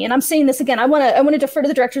ultimately, and I'm saying this again, I want to defer to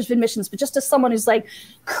the directors of admissions, but just as someone who's like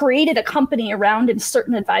created a company around a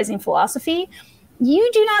certain advising philosophy, you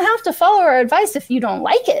do not have to follow our advice if you don't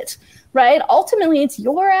like it. Right? Ultimately, it's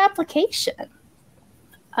your application.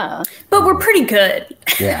 But we're pretty good.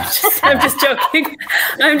 Yeah. I'm just joking.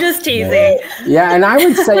 I'm just teasing. Yeah, and I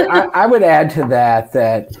would say, I would add to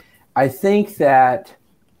that I think that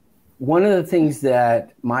one of the things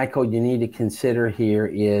that, Michael, you need to consider here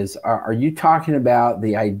is, are you talking about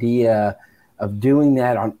the idea of doing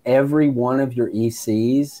that on every one of your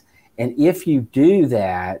ECs? And if you do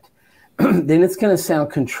that, then it's going to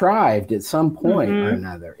sound contrived at some point or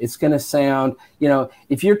another. It's going to sound,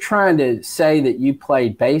 if you're trying to say that you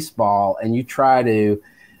played baseball and you try to,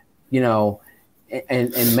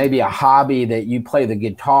 and maybe a hobby that you play the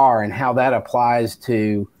guitar and how that applies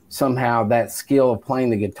to somehow that skill of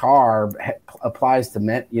playing the guitar applies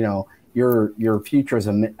to, your future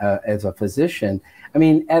as a physician. I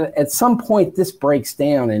mean, at some point this breaks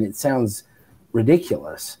down and it sounds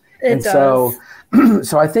ridiculous. It does.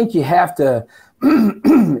 So I think you have to,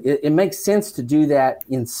 it makes sense to do that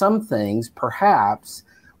in some things. Perhaps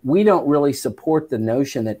we don't really support the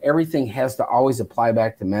notion that everything has to always apply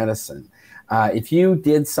back to medicine. If you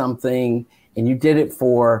did something and you did it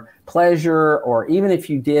for pleasure, or even if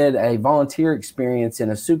you did a volunteer experience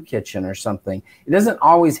in a soup kitchen or something, it doesn't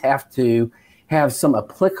always have to have some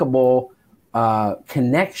applicable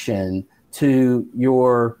connection to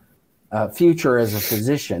your future as a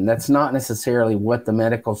physician. That's not necessarily what the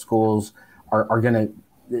medical schools are going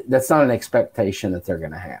to, that's not an expectation that they're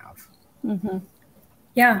going to have. Mm-hmm.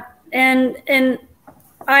 Yeah. And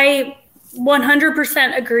I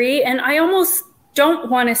 100% agree. And I almost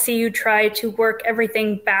don't want to see you try to work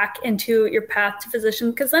everything back into your path to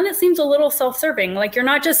physician, because then it seems a little self-serving. Like you're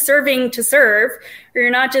not just serving to serve, or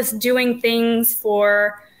you're not just doing things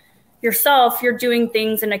for yourself. You're doing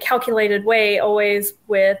things in a calculated way, always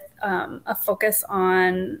with a focus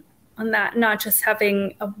on that, not just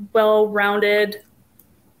having a well-rounded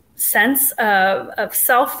sense of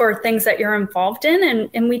self or things that you're involved in.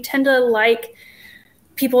 And we tend to like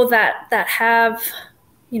people that have,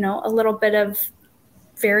 a little bit of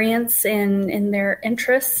variance in their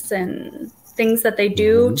interests and things that they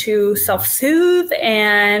do to self-soothe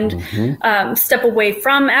and step away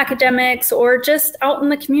from academics or just out in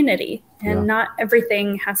the community. And not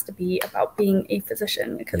everything has to be about being a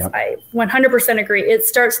physician, because I 100% agree. It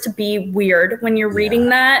starts to be weird when you're reading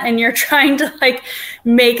that and you're trying to like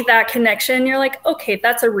make that connection. You're like, okay,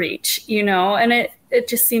 that's a reach, and it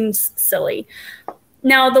just seems silly.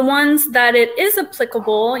 Now, the ones that it is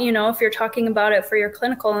applicable, if you're talking about it for your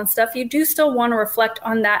clinical and stuff, you do still want to reflect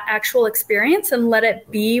on that actual experience and let it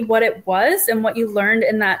be what it was and what you learned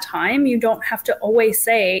in that time. You don't have to always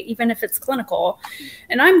say, even if it's clinical,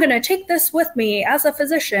 and I'm going to take this with me as a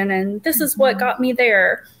physician, and this is what got me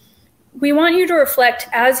there. We want you to reflect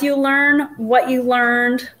as you learn what you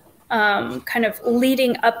learned, kind of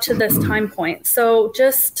leading up to this time point. So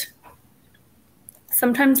just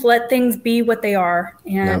sometimes let things be what they are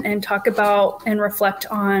and talk about and reflect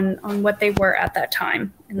on what they were at that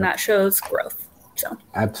time. And that shows growth. So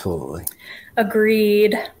absolutely.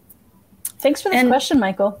 Agreed. Thanks for this question,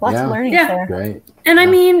 Michael. Lots of learning there. Great. And I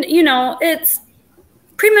mean, it's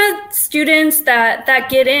pre-med students that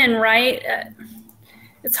get in, right?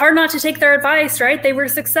 It's hard not to take their advice, right? They were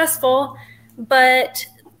successful. but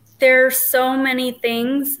there's so many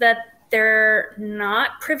things that they're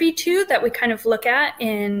not privy to that we kind of look at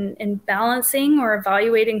in balancing or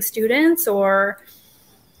evaluating students, or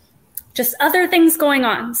just other things going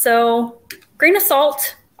on. So grain of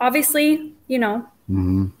salt, obviously,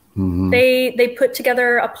 they put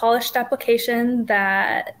together a polished application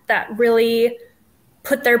that really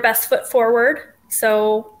put their best foot forward.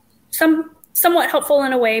 So somewhat helpful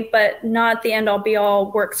in a way, but not the end all be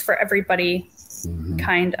all, works for everybody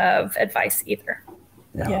kind of advice either.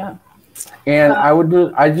 Yeah. And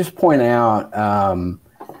I just point out,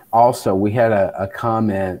 also, we had a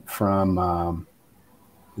comment from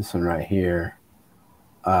this one right here.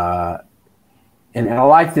 And I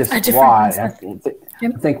like this a lot. I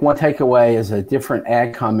think one takeaway is that different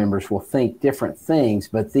AdCom members will think different things,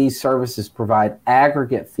 but these services provide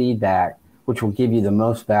aggregate feedback, which will give you the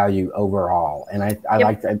most value overall. And I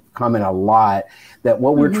like that comment a lot, that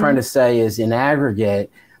what we're trying to say is, in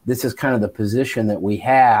aggregate, this is kind of the position that we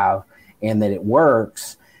have, and that it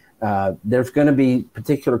works. There's going to be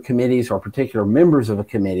particular committees or particular members of a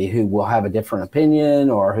committee who will have a different opinion,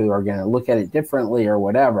 or who are going to look at it differently, or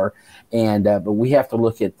whatever. And but we have to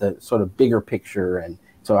look at the sort of bigger picture. And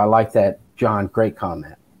so I like that, John. Great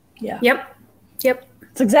comment. Yeah. Yep.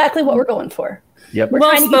 It's exactly what we're going for. Yep. We're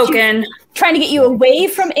well spoken. Trying to get you away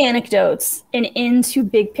from anecdotes and into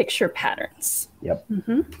big picture patterns. Yep.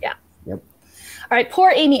 Yeah. Yep. All right,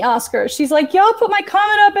 poor Amy Oscar. She's like, y'all put my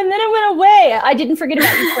comment up and then it went away. I didn't forget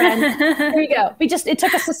about you, friend. There you go. It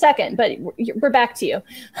took us a second, but we're back to you.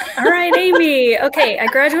 All right, Amy. Okay, I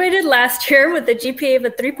graduated last year with a GPA of a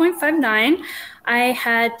 3.59. I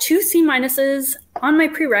had 2 C- on my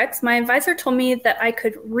prereqs. My advisor told me that I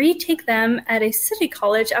could retake them at a city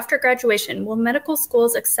college after graduation. Will medical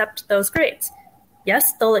schools accept those grades?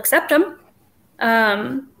 Yes, they'll accept them.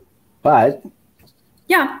 But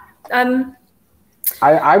yeah.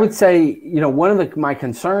 I would say, one of my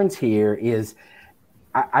concerns here is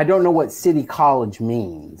I don't know what city college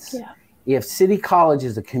means. Yeah. If city college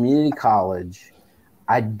is a community college,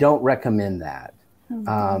 I don't recommend that.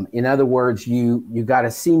 In other words, you got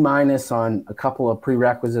a C- on a couple of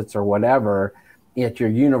prerequisites or whatever at your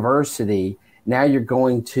university. Now you're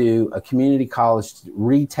going to a community college to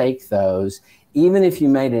retake those. Even if you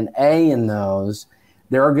made an A in those,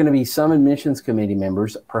 there are going to be some admissions committee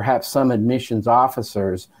members, perhaps some admissions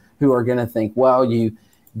officers, who are going to think, well, you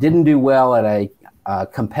didn't do well at a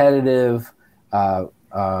competitive,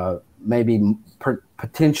 maybe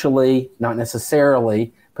potentially, not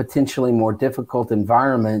necessarily, potentially more difficult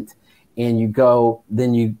environment, and you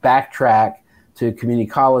backtrack to community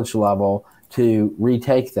college level to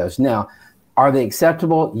retake those. Now, are they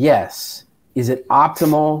acceptable? Yes. Is it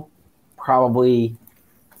optimal? Probably,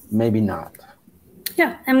 maybe not.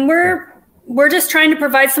 Yeah, and we're just trying to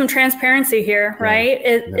provide some transparency here, right?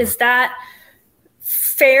 Is that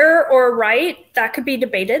fair or right? That could be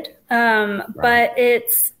debated, but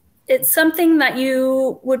it's something that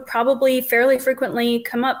you would probably fairly frequently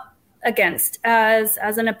come up against as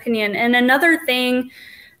an opinion. And another thing,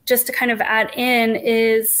 just to kind of add in,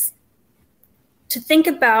 is to think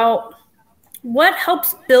about what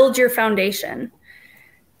helps build your foundation.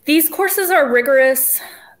 These courses are rigorous,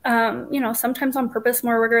 sometimes on purpose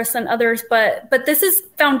more rigorous than others, but this is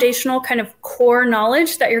foundational kind of core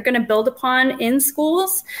knowledge that you're going to build upon in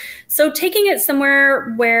schools. So taking it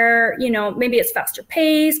somewhere where, maybe it's faster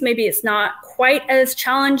paced, maybe it's not quite as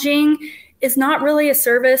challenging, is not really a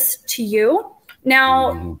service to you.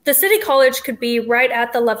 Now, the city college could be right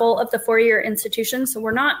at the level of the 4-year institution. So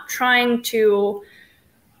we're not trying to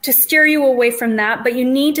steer you away from that, but you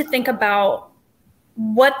need to think about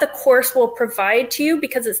what the course will provide to you,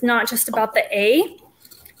 because it's not just about the A.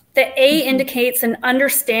 The A indicates an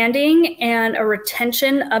understanding and a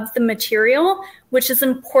retention of the material, which is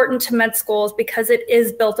important to med schools because it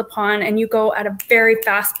is built upon and you go at a very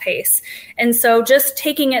fast pace. And so just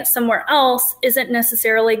taking it somewhere else isn't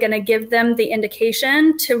necessarily going to give them the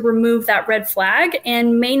indication to remove that red flag,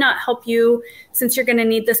 and may not help you since you're going to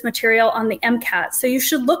need this material on the MCAT. So you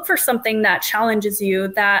should look for something that challenges you,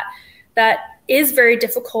 that is very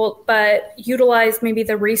difficult, but utilize maybe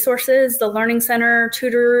the resources, the learning center,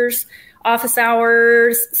 tutors, office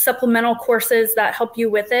hours, supplemental courses that help you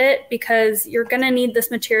with it, because you're going to need this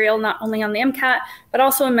material not only on the MCAT, but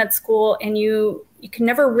also in med school, and you can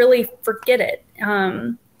never really forget it,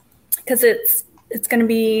 because it's going to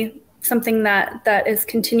be something that is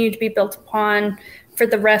continued to be built upon for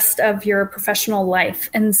the rest of your professional life.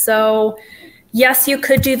 And so yes, you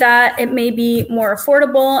could do that. It may be more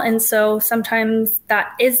affordable, and so sometimes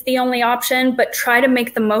that is the only option, but try to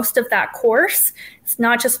make the most of that course. It's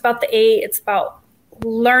not just about the A, it's about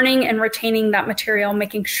learning and retaining that material,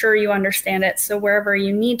 making sure you understand it. So wherever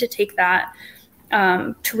you need to take that,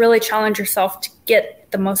 to really challenge yourself to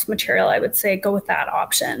get the most material, I would say go with that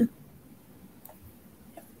option.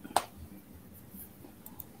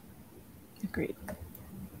 Agreed.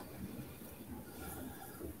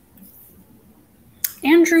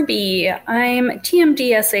 Andrew B. I'm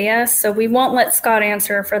TMD SAS, so we won't let Scott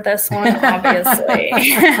answer for this one, obviously.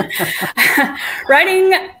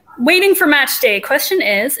 Waiting for match day. Question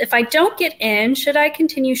is, if I don't get in, should I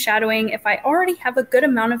continue shadowing if I already have a good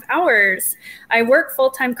amount of hours? I work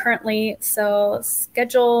full-time currently, so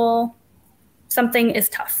schedule something is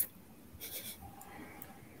tough.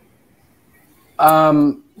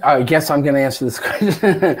 I guess I'm going to answer this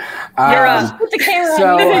question. You're up. Put the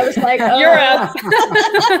camera on you. I was like, oh. You're up.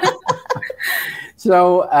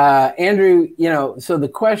 So, Andrew, so the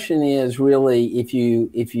question is really if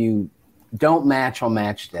you don't match on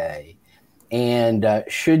match day, and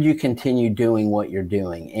should you continue doing what you're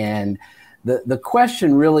doing? And the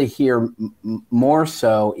question really here more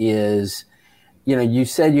so is, you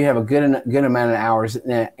said you have a good amount of hours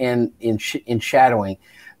and in shadowing.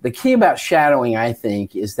 The key about shadowing, I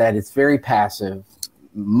think, is that it's very passive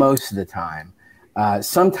most of the time.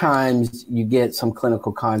 Sometimes you get some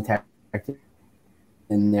clinical contact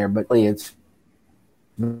in there, but it's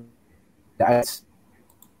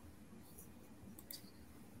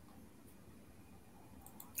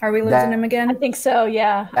Are we losing him again? I think so,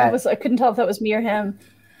 yeah. I couldn't tell if that was me or him.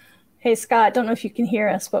 Hey, Scott, don't know if you can hear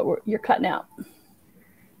us, but you're cutting out.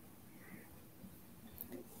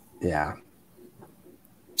 Yeah.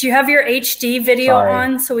 Do you have your HD video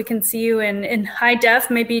on so we can see you in high def?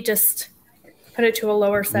 Maybe just put it to a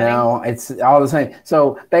lower setting. No, it's all the same.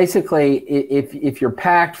 So basically, if you're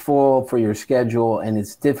packed full for your schedule and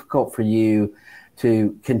it's difficult for you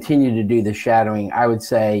to continue to do the shadowing, I would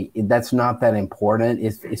say that's not that important,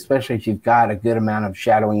 especially if you've got a good amount of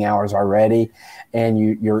shadowing hours already and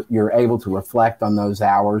you're able to reflect on those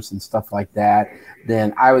hours and stuff like that.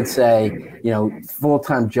 Then I would say,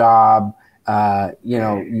 full-time job.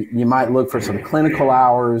 You might look for some clinical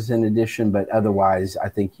hours in addition, but otherwise, I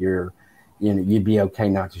think you'd be okay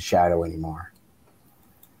not to shadow anymore.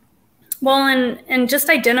 Well, and just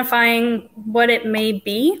identifying what it may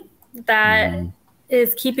be that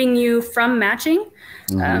is keeping you from matching,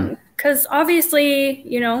 because obviously,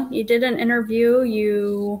 you did an interview,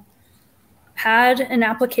 you had an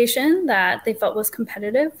application that they felt was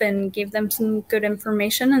competitive and gave them some good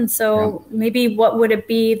information. And so maybe what would it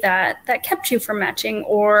be that kept you from matching,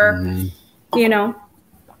 or,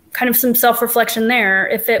 kind of some self-reflection there.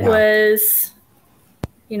 If it was,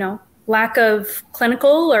 lack of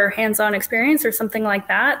clinical or hands-on experience or something like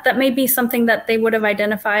that, that may be something that they would have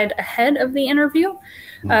identified ahead of the interview,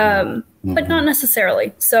 but not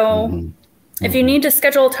necessarily. So if you need to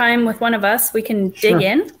schedule time with one of us, we can dig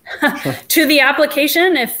in to the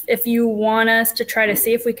application if you want us to try to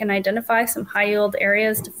see if we can identify some high yield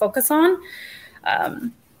areas to focus on,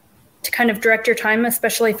 to kind of direct your time,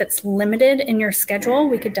 especially if it's limited in your schedule.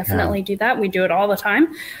 We could definitely do that. We do it all the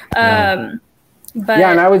time. But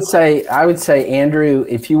and I would say, Andrew,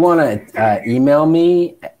 if you want to email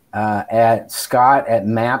me at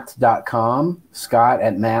scott@mappd.com,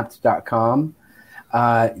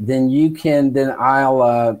 then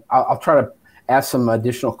I'll try to ask some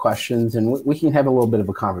additional questions and we can have a little bit of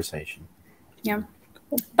a conversation. Yeah.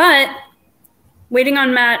 But waiting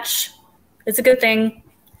on match is a good thing.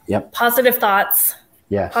 Yep. Positive thoughts.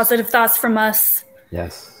 Yes. Positive thoughts from us.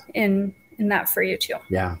 Yes. In that for you too.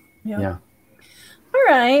 Yeah. All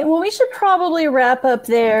right. Well, we should probably wrap up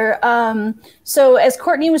there. So as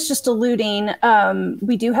Courtney was just alluding,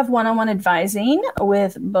 we do have one-on-one advising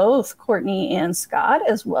with both Courtney and Scott,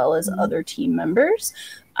 as well as other team members.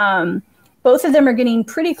 Both of them are getting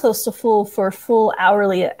pretty close to full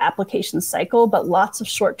hourly application cycle, but lots of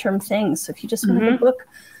short-term things. So if you just want to book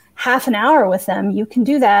half an hour with them, you can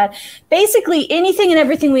do that. Basically, anything and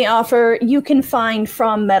everything we offer, you can find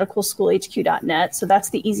from medicalschoolhq.net. So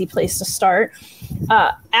that's the easy place to start.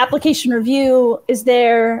 Application review is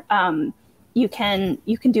there. You can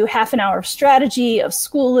do half an hour of strategy, of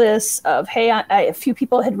school lists, of, hey, a few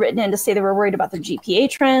people had written in to say they were worried about their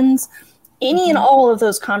GPA trends. Any and all of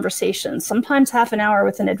those conversations. Sometimes half an hour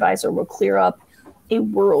with an advisor will clear up a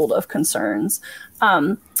world of concerns.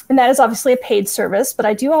 And that is obviously a paid service, but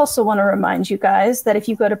I do also want to remind you guys that if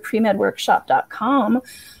you go to premedworkshop.com,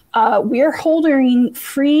 we're holding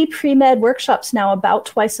free pre-med workshops now about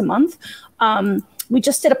twice a month. We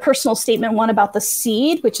just did a personal statement one about the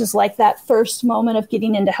seed, which is like that first moment of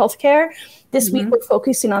getting into healthcare. This week, we're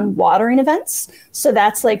focusing on watering events. So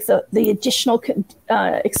that's like the additional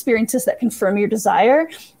experiences that confirm your desire.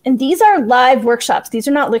 And these are live workshops. These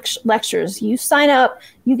are not lectures. You sign up,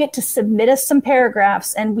 you get to submit us some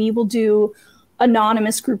paragraphs, and we will do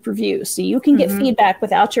anonymous group reviews. So you can get feedback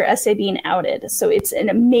without your essay being outed. So it's an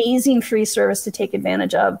amazing free service to take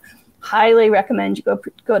advantage of. Highly recommend you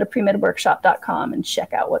go to premedworkshop.com and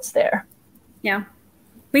check out what's there. Yeah.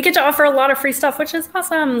 We get to offer a lot of free stuff, which is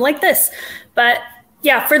awesome, like this. But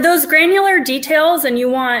yeah, for those granular details and you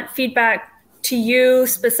want feedback to you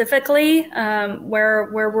specifically,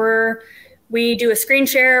 where we do a screen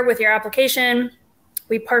share with your application,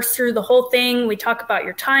 we parse through the whole thing, we talk about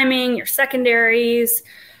your timing, your secondaries,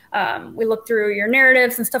 we look through your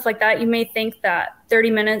narratives and stuff like that. You may think that 30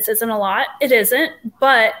 minutes isn't a lot. It isn't,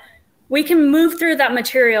 but we can move through that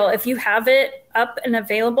material. If you have it up and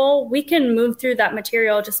available, we can move through that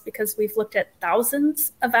material just because we've looked at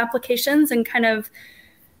thousands of applications and kind of,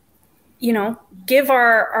 give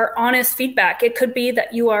our honest feedback. It could be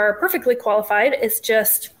that you are perfectly qualified. It's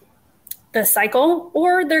just the cycle,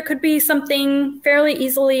 or there could be something fairly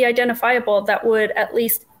easily identifiable that would at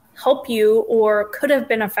least help you or could have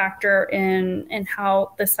been a factor in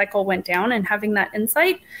how the cycle went down, and having that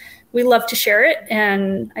insight. We love to share it.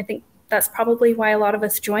 And I think that's probably why a lot of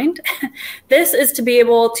us joined. This is to be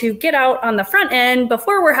able to get out on the front end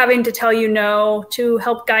before we're having to tell you no, to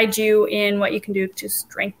help guide you in what you can do to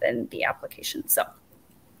strengthen the application. So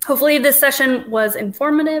hopefully this session was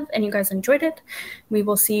informative and you guys enjoyed it. We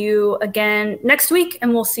will see you again next week,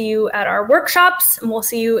 and we'll see you at our workshops, and we'll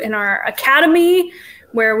see you in our academy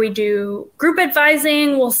where we do group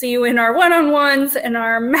advising. We'll see you in our one-on-ones, in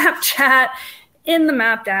our map chat, in the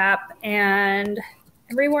Mapped app, and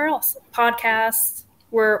everywhere else. Podcasts,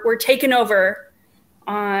 we're taking over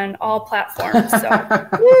on all platforms. So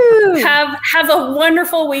have a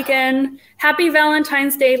wonderful weekend. Happy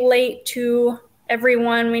Valentine's Day late to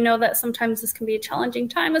everyone. We know that sometimes this can be a challenging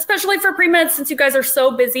time, especially for pre-med, since you guys are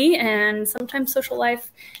so busy and sometimes social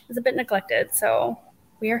life is a bit neglected. So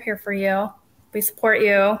we are here for you. We support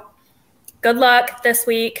you. Good luck this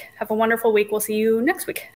week. Have a wonderful week. We'll see you next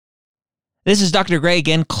week. This is Dr. Gray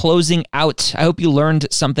again, closing out. I hope you learned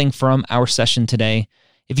something from our session today.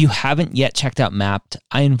 If you haven't yet checked out Mapped,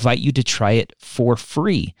 I invite you to try it for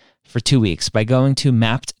free for 2 weeks by going to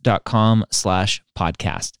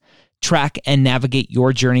mapped.com/podcast. Track and navigate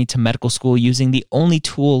your journey to medical school using the only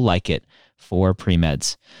tool like it for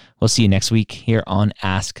pre-meds. We'll see you next week here on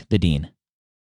Ask the Dean.